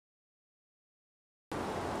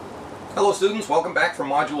Hello students, welcome back from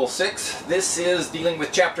Module 6. This is dealing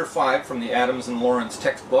with Chapter 5 from the Adams and Lawrence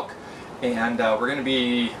textbook, and we're going to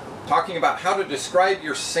be talking about how to describe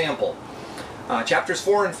your sample. Chapters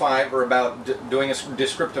 4 and 5 are about doing a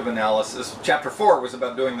descriptive analysis. Chapter 4 was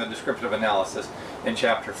about doing the descriptive analysis, and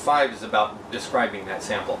Chapter 5 is about describing that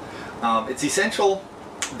sample. It's essential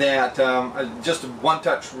that, just one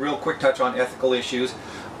touch, real quick touch on ethical issues.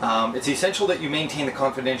 It's essential that you maintain the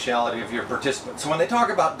confidentiality of your participants. So when they talk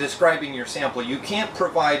about describing your sample, you can't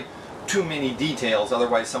provide too many details,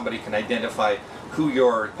 otherwise somebody can identify who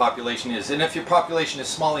your population is. And if your population is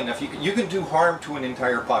small enough, you can do harm to an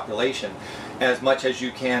entire population as much as you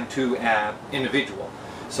can to an individual.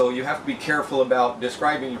 So you have to be careful about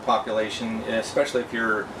describing your population, especially if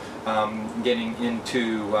you're getting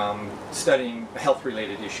into studying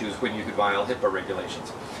health-related issues when you could violate HIPAA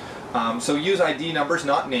regulations. So use ID numbers,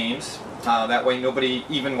 not names. That way nobody,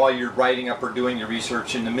 even while you're writing up or doing your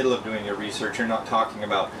research, in the middle of doing your research, you're not talking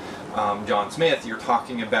about John Smith, you're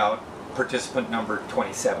talking about participant number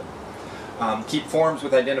 27. Keep forms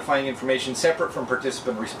with identifying information separate from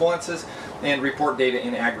participant responses, and report data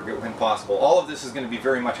in aggregate when possible. All of this is going to be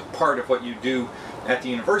very much a part of what you do at the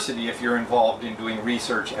university if you're involved in doing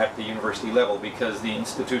research at the university level, because the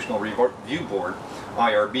Institutional Review Board,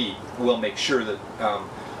 IRB, will make sure that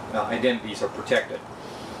identities are protected.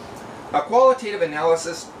 A qualitative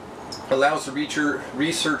analysis allows the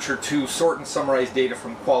researcher to sort and summarize data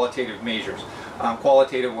from qualitative measures.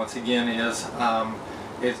 Qualitative, once again, is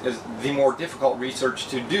the more difficult research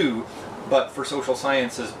to do, but for social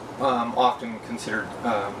sciences often considered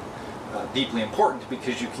deeply important,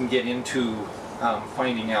 because you can get into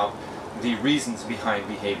finding out the reasons behind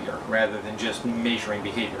behavior rather than just measuring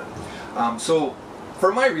behavior. So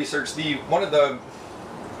for my research,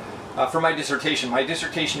 for my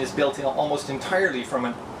dissertation is built almost entirely from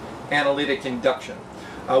an analytic induction,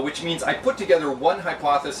 which means I put together one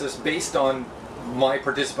hypothesis based on my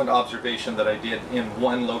participant observation that I did in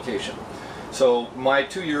one location. So my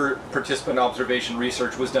 2-year participant observation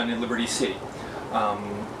research was done in Liberty City,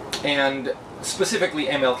 and specifically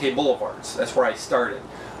MLK Boulevards. That's where I started.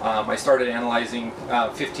 I started analyzing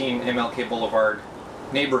 15 MLK Boulevard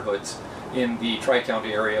neighborhoods in the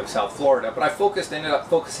Tri-County area of South Florida, but I ended up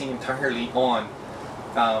focusing entirely on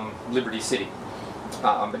Liberty City.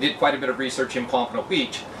 I did quite a bit of research in Pompano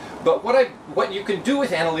Beach, but what you can do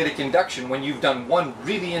with analytic induction when you've done one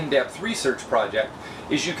really in-depth research project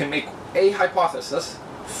is you can make a hypothesis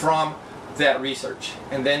from that research,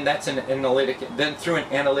 and then then through an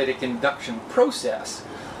analytic induction process,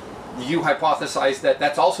 you hypothesize that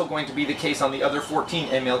that's also going to be the case on the other 14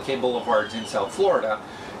 MLK Boulevards in South Florida.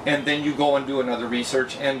 And then you go and do another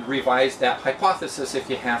research and revise that hypothesis if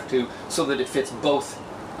you have to, so that it fits both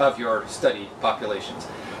of your study populations.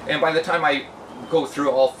 And by the time I go through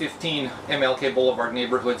all 15 MLK Boulevard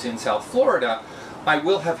neighborhoods in South Florida, I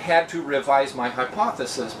will have had to revise my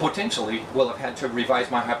hypothesis, potentially will have had to revise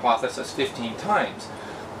my hypothesis 15 times.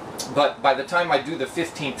 But by the time I do the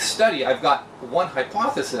 15th study, I've got one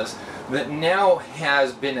hypothesis that now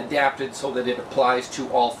has been adapted so that it applies to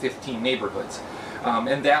all 15 neighborhoods.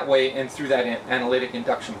 And that way, and through that analytic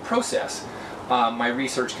induction process, my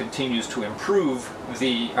research continues to improve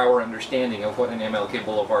our understanding of what an MLK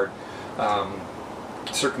Boulevard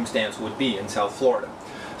circumstance would be in South Florida.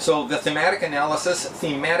 So the thematic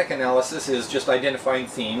analysis is just identifying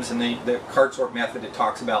themes, and the card sort method, it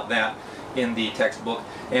talks about that in the textbook.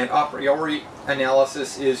 And a priori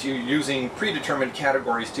analysis is you using predetermined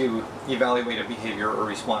categories to evaluate a behavior or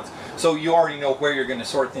response. So you already know where you're going to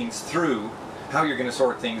sort things through, how you're going to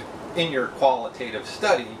sort things in your qualitative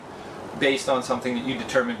study based on something that you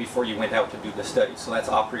determined before you went out to do the study. So that's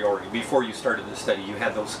a priori. Before you started the study, you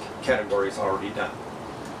had those categories already done.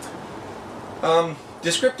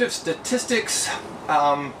 Descriptive statistics,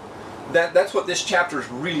 that's what this chapter is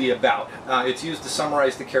really about. It's used to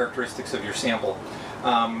summarize the characteristics of your sample.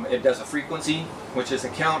 It does a frequency, which is a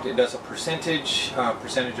count. It does a percentage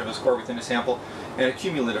of a score within a sample, and a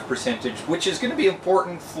cumulative percentage, which is going to be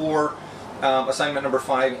important for assignment number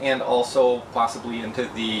 5 and also possibly into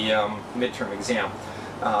the midterm exam.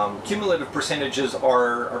 Cumulative percentages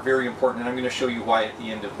are very important, and I'm going to show you why at the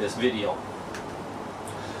end of this video.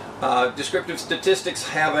 Descriptive statistics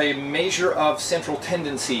have a measure of central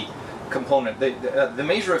tendency component. The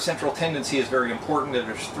measure of central tendency is very important.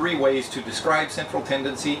 There's 3 ways to describe central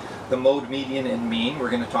tendency: the mode, median, and mean. We're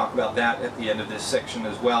going to talk about that at the end of this section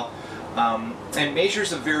as well. And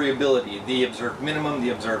measures of variability: the observed minimum, the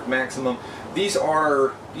observed maximum. These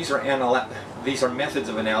are methods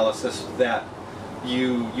of analysis that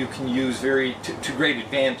you can use to great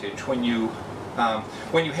advantage when you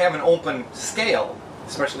have an open scale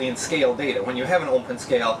especially in scale data. When you have an open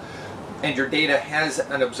scale and your data has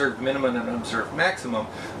an observed minimum and an observed maximum,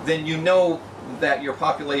 then you know that your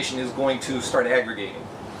population is going to start aggregating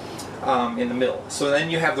in the middle. So then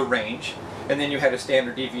you have the range, and then you had a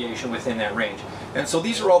standard deviation within that range. And so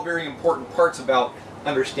these are all very important parts about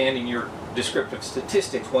understanding your descriptive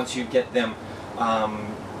statistics once you get them,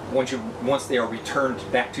 once they are returned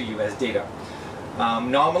back to you as data.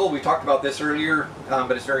 Nominal, we talked about this earlier,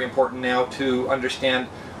 but it's very important now to understand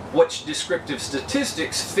which descriptive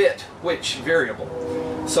statistics fit which variable.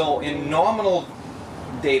 So in nominal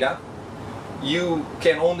data, you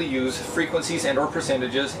can only use frequencies and or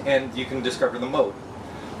percentages, and you can discover the mode.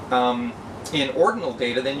 In ordinal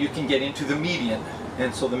data, then you can get into the median,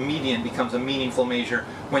 and so the median becomes a meaningful measure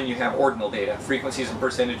when you have ordinal data. Frequencies and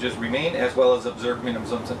percentages remain, as well as observed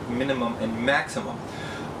minimum and maximum.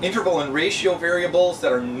 Interval and ratio variables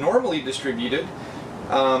that are normally distributed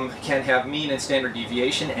can have mean and standard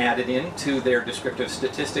deviation added into their descriptive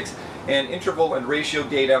statistics, and interval and ratio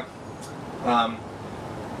data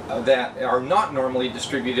that are not normally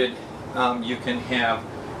distributed, you can have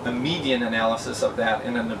a median analysis of that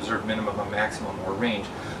and an observed minimum, a maximum, or range.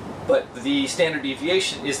 But the standard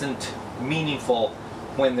deviation isn't meaningful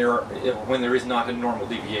when there is not a normal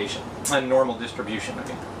deviation, a normal distribution, I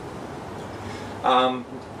mean.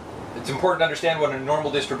 It's important to understand what a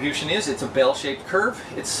normal distribution is. It's a bell-shaped curve.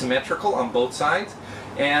 It's symmetrical on both sides,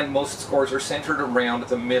 and most scores are centered around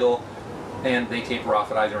the middle, and they taper off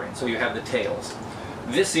at either end. So you have the tails.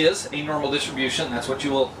 This is a normal distribution. That's what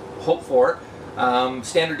you will hope for.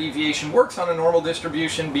 Standard deviation works on a normal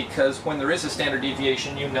distribution because when there is a standard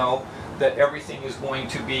deviation, you know that everything is going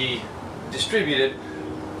to be distributed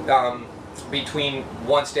between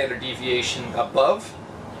one standard deviation above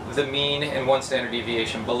the mean and one standard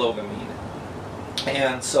deviation below the mean.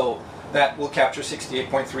 And so that will capture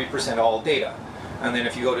 68.3% of all data. And then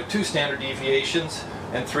if you go to 2 standard deviations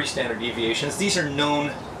and 3 standard deviations, these are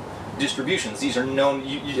known distributions. These are known,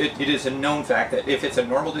 it is a known fact that if it's a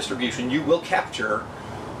normal distribution, you will capture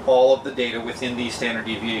all of the data within these standard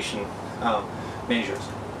deviation measures.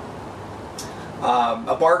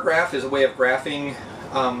 A bar graph is a way of graphing.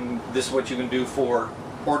 This is what you can do for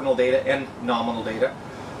ordinal data and nominal data.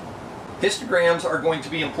 Histograms are going to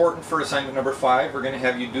be important for assignment number 5. We're going to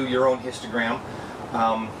have you do your own histogram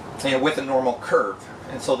and with a normal curve.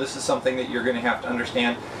 And so this is something that you're going to have to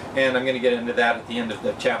understand, and I'm going to get into that at the end of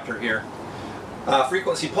the chapter here.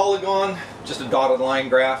 Frequency polygon, just a dotted line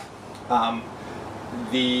graph.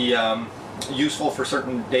 Useful for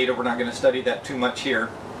certain data. We're not going to study that too much here.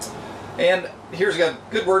 And here's a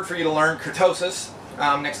good word for you to learn, kurtosis.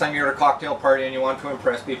 Next time you're at a cocktail party and you want to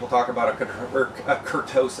impress people, talk about a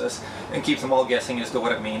kurtosis and keep them all guessing as to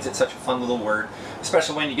what it means. It's such a fun little word,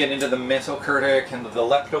 especially when you get into the mesokurtic and the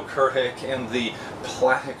leptokurtic and the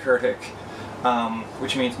platykurtic,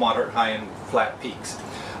 which means moderate, high, and flat peaks.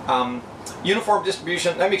 Uniform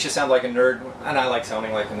distribution, that makes you sound like a nerd, and I like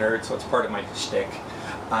sounding like a nerd, so it's part of my shtick.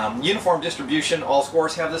 Uniform distribution, all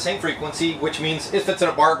scores have the same frequency, which means if it's in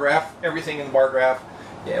a bar graph, everything in the bar graph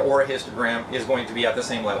or a histogram is going to be at the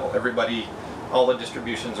same level. Everybody, all the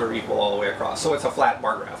distributions are equal all the way across. So it's a flat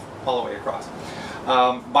bar graph all the way across.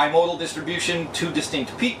 Bimodal distribution, 2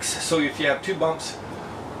 distinct peaks. So if you have 2 bumps,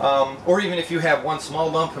 or even if you have 1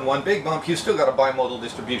 small bump and 1 big bump, you still got a bimodal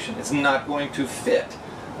distribution. It's not going to fit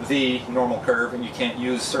the normal curve, and you can't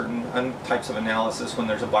use certain types of analysis when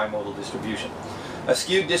there's a bimodal distribution. A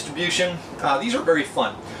skewed distribution, these are very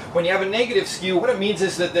fun. When you have a negative skew, what it means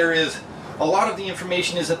is that there is a lot of the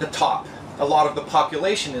information is at the top. A lot of the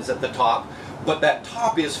population is at the top, but that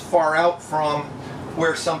top is far out from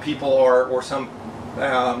where some people are, or some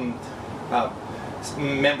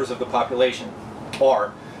members of the population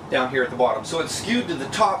are down here at the bottom. So it's skewed to the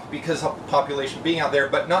top because of the population being out there,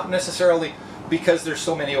 but not necessarily because there's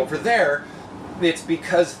so many over there. It's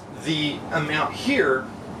because the amount here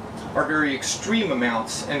are very extreme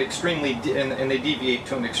amounts and and they deviate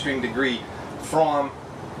to an extreme degree from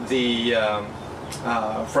the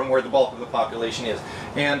from where the bulk of the population is.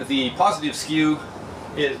 And the positive skew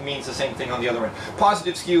means the same thing on the other end.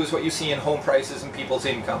 Positive skew is what you see in home prices and people's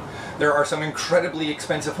income. There are some incredibly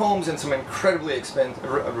expensive homes and some incredibly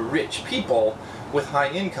rich people with high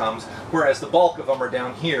incomes, whereas the bulk of them are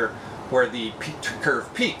down here where the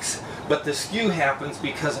curve peaks. But the skew happens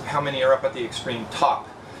because of how many are up at the extreme top.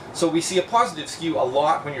 So we see a positive skew a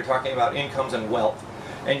lot when you're talking about incomes and wealth.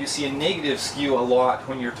 And you see a negative skew a lot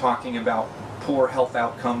when you're talking about poor health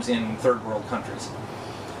outcomes in third world countries.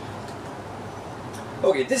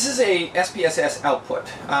 Okay, this is a SPSS output.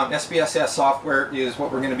 SPSS software is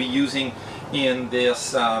what we're going to be using in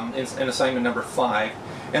this in assignment number 5.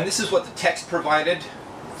 And this is what the text provided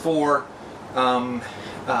for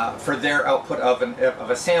their output of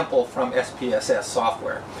a sample from SPSS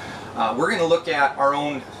software. We're going to look at our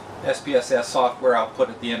own SPSS software output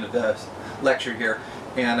at the end of the lecture here,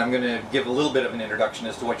 and I'm going to give a little bit of an introduction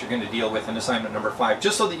as to what you're going to deal with in assignment number 5,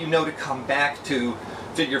 just so that you know to come back to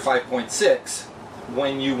figure 5.6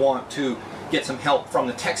 when you want to get some help from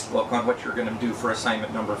the textbook on what you're going to do for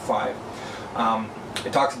assignment number 5.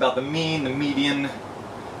 It talks about the mean, the median,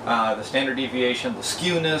 the standard deviation, the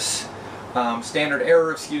skewness, standard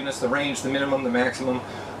error of skewness, the range, the minimum, the maximum.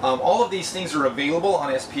 All of these things are available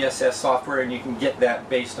on SPSS software, and you can get that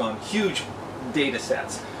based on huge data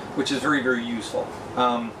sets, which is very, very useful.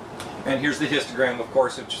 And here's the histogram, of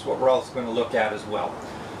course, which is what we're also going to look at as well.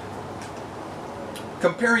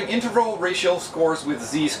 Comparing interval ratio scores with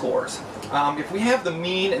z-scores. If we have the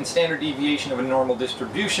mean and standard deviation of a normal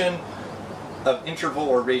distribution of interval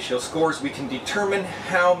or ratio scores, we can determine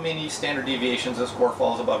how many standard deviations a score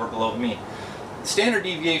falls above or below the mean. Standard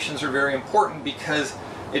deviations are very important because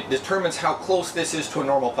it determines how close this is to a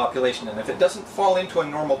normal population, and if it doesn't fall into a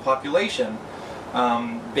normal population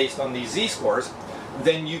based on these z-scores,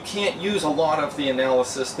 then you can't use a lot of the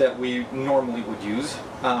analysis that we normally would use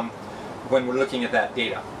when we're looking at that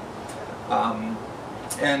data.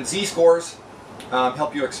 And z-scores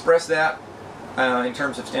help you express that in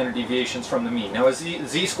terms of standard deviations from the mean. Now a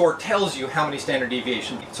z-score tells you how many standard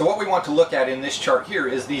deviations. So what we want to look at in this chart here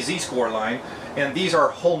is the z-score line, and these are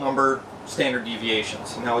whole number standard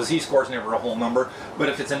deviations. Now a z-score is never a whole number, but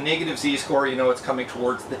if it's a negative z-score, you know it's coming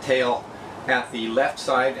towards the tail at the left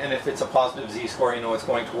side, and if it's a positive z-score, you know it's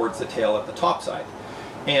going towards the tail at the top side.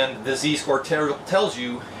 And the z-score tells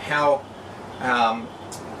you how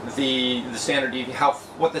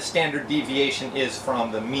what the standard deviation is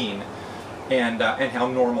from the mean, and how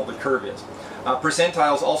normal the curve is.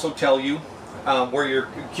 Percentiles also tell you where you're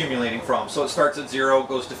accumulating from. So it starts at 0,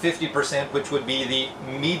 goes to 50%, which would be the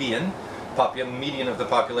median. Median of the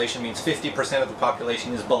population means 50% of the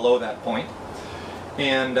population is below that point.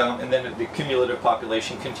 And then the cumulative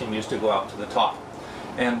population continues to go out to the top.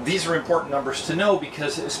 And these are important numbers to know,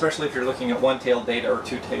 because especially if you're looking at one-tailed data or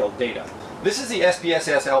two-tailed data. This is the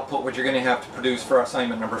SPSS output, which you're going to have to produce for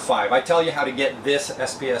assignment number 5. I tell you how to get this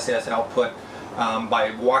SPSS output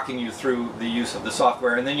by walking you through the use of the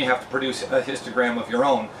software, and then you have to produce a histogram of your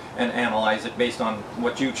own and analyze it based on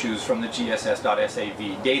what you choose from the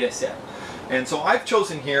gss.sav data set. And so I've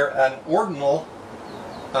chosen here an ordinal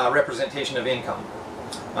representation of income.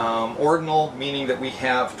 Ordinal meaning that we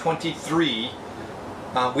have 23.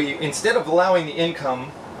 Instead of allowing the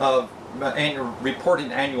income of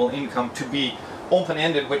reported annual income to be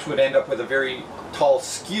open-ended, which would end up with a very tall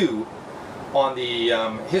skew on the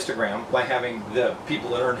histogram by having the people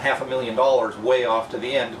that earn $500,000 way off to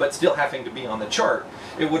the end, but still having to be on the chart,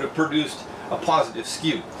 it would have produced a positive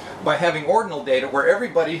skew. By having ordinal data where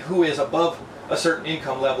everybody who is above a certain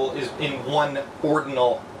income level is in one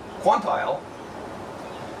ordinal quantile,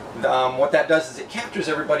 what that does is it captures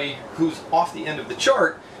everybody who's off the end of the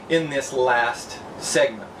chart in this last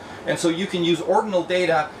segment. And so you can use ordinal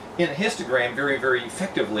data in a histogram very, very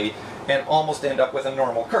effectively and almost end up with a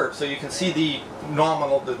normal curve. So you can see the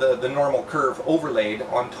normal curve overlaid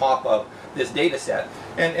on top of this data set.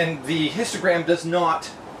 And the histogram does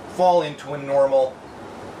not fall into a normal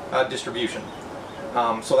distribution.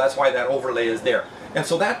 So that's why that overlay is there. And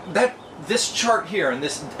so this chart here and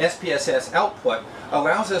this SPSS output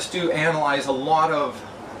allows us to analyze a lot of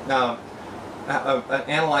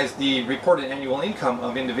analyze the reported annual income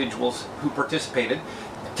of individuals who participated.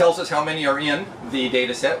 It tells us how many are in the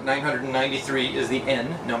data set. 993 is the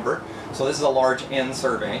N number, so this is a large N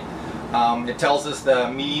survey. It tells us the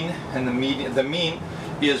mean, and the mean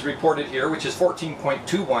is reported here, which is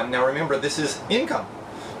 14.21. Now remember, this is income,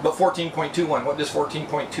 but 14.21, what does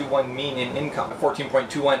 14.21 mean in income?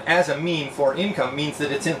 14.21 as a mean for income means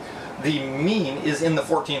that it's in, the mean is in the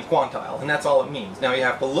 14th quantile, and that's all it means. Now you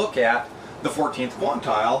have to look at the 14th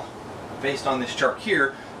quantile based on this chart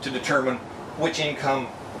here to determine which income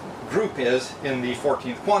group is in the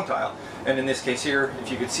 14th quantile. And in this case here, if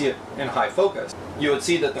you could see it in high focus, you would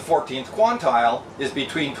see that the 14th quantile is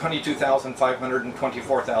between $22,500 and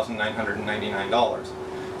 $24,999.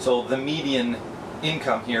 So the median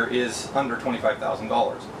income here is under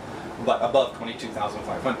 $25,000, but above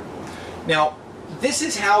 $22,500. Now, this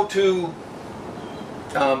is how to,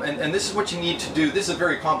 and this is what you need to do. This is a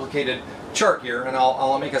very complicated chart here, and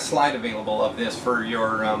I'll make a slide available of this for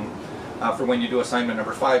your for when you do assignment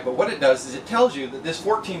number 5. But what it does is it tells you that this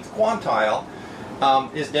 14th quantile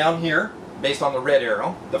is down here based on the red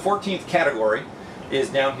arrow. The 14th category is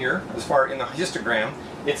down here as far in the histogram.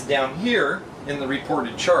 It's down here in the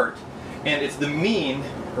reported chart, and it's the mean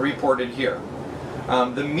reported here.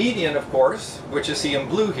 The median, of course, which you see in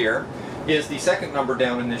blue here, is the second number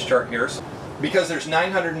down in this chart here. So because there's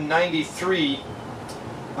 993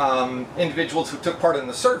 individuals who took part in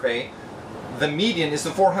the survey, the median is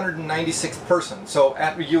the 496th person. So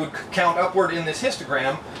you would count upward in this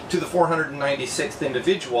histogram to the 496th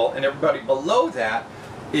individual, and everybody below that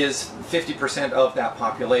is 50% of that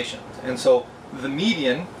population. And so the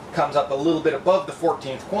median comes up a little bit above the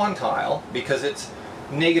 14th quantile because it's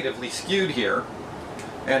negatively skewed here,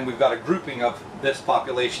 and we've got a grouping of this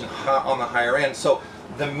population on the higher end. So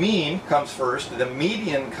the mean comes first, the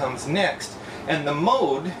median comes next, and the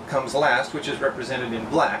mode comes last, which is represented in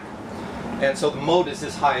black. And so the mode is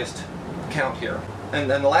this highest count here. And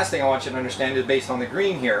then the last thing I want you to understand is based on the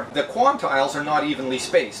green here, the quantiles are not evenly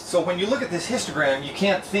spaced. So when you look at this histogram, you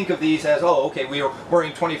can't think of these as, oh, okay, we're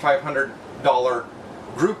in $2,500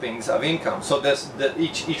 groupings of income. So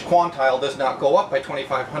each quantile does not go up by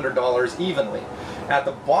 $2,500 evenly. At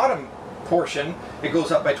the bottom portion, it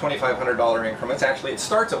goes up by $2,500 increments. Actually, it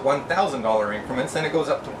starts at $1,000 increments, then it goes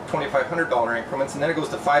up to $2,500 increments, and then it goes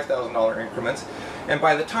to $5,000 increments. And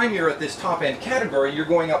by the time you're at this top end category, you're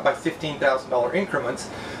going up by $15,000 increments.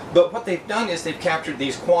 But what they've done is they've captured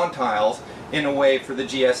these quantiles in a way for the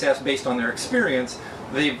GSS based on their experience.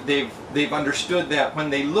 They've understood that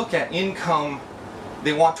when they look at income,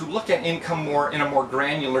 they want to look at income in a more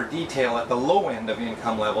granular detail at the low end of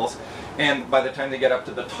income levels. And by the time they get up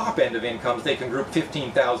to the top end of incomes, they can group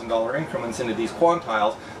 $15,000 increments into these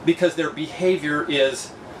quantiles because their behavior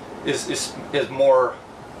is more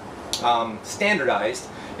standardized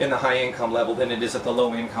in the high income level than it is at the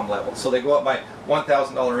low income level. So they go up by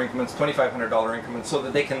 $1,000 increments, $2,500 increments, so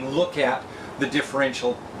that they can look at the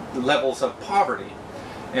differential levels of poverty.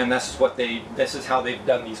 And this is how they've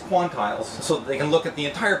done these quantiles, so that they can look at the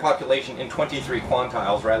entire population in 23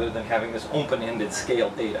 quantiles rather than having this open-ended scale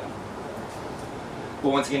data. But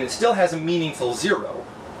once again, it still has a meaningful zero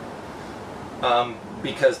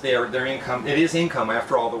because their income, it is income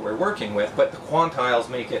after all that we're working with, but the quantiles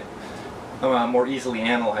make it more easily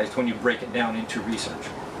analyzed when you break it down into research.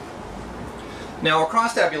 Now,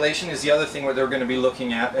 cross tabulation is the other thing where they're going to be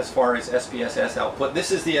looking at as far as SPSS output.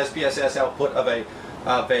 This is the SPSS output of a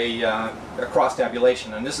cross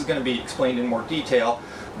tabulation, and this is going to be explained in more detail.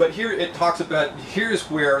 But here it talks about, here's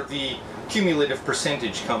where the cumulative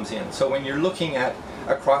percentage comes in. So when you're looking at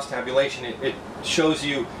a cross tabulation, it shows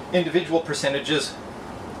you individual percentages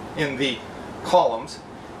in the columns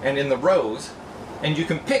and in the rows, and you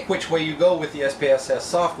can pick which way you go with the SPSS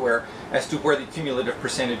software as to where the cumulative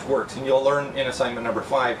percentage works. And you'll learn in assignment number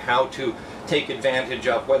 5 how to take advantage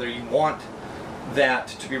of whether you want that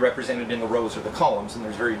to be represented in the rows or the columns, and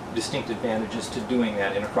there's very distinct advantages to doing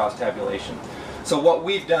that in a cross tabulation. So what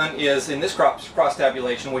we've done is, in this cross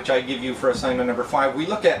tabulation, which I give you for assignment number 5, we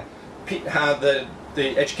look at how the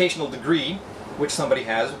educational degree which somebody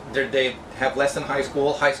has. They have less than high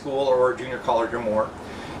school, or junior college or more.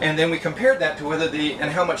 And then we compared that to whether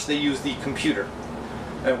and how much they use the computer,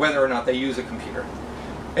 and whether or not they use a computer.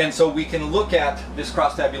 And so we can look at this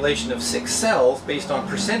cross tabulation of 6 cells based on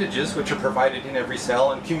percentages which are provided in every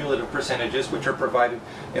cell, and cumulative percentages which are provided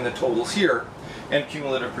in the totals here, and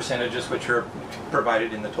cumulative percentages which are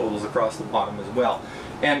provided in the totals across the bottom as well.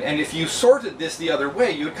 And if you sorted this the other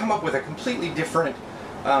way, you would come up with a completely different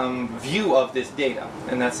view of this data.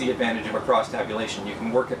 And that's the advantage of a cross tabulation. You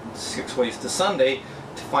can work it 6 ways to Sunday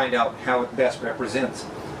to find out how it best represents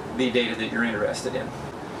the data that you're interested in.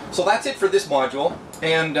 So that's it for this module,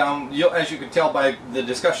 and as you can tell by the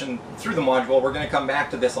discussion through the module, we're going to come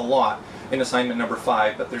back to this a lot in assignment number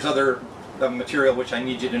 5, but there's other material which I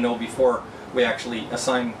need you to know before we actually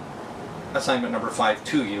assign assignment number 5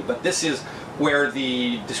 to you. But this is where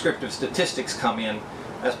the descriptive statistics come in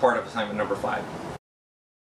as part of assignment number 5.